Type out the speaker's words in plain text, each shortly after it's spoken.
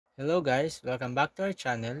Hello guys, welcome back to our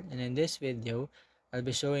channel, and in this video, I'll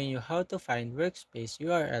be showing you how to find workspace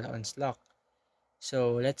URL on Slack.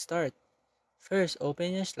 So let's start. First,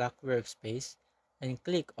 open your Slack workspace and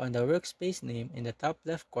click on the workspace name in the top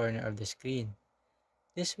left corner of the screen.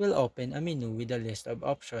 This will open a menu with a list of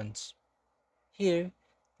options. Here,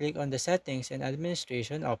 click on the Settings and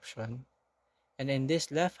Administration option, and in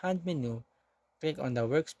this left-hand menu, click on the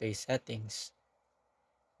Workspace Settings.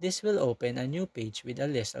 This will open a new page with a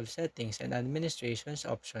list of settings and administrations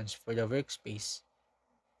options for the workspace.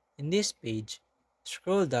 In this page,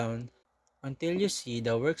 scroll down until you see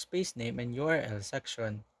the workspace name and URL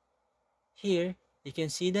section. Here, you can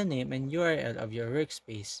see the name and URL of your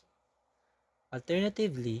workspace.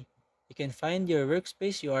 Alternatively, you can find your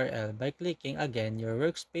workspace URL by clicking again your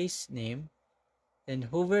workspace name, then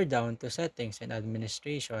hover down to Settings and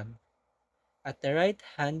Administration. At the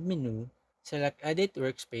right-hand menu, select Edit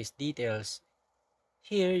Workspace Details.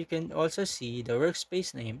 Here, you can also see the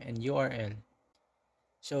workspace name and URL.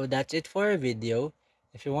 So that's it for our video.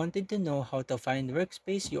 If you wanted to know how to find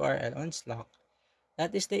workspace URL on Slack,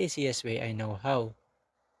 that is the easiest way I know how.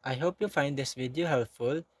 I hope you find this video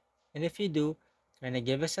helpful, and if you do, kindly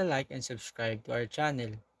give us a like and subscribe to our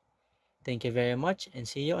channel. Thank you very much and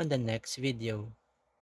see you on the next video.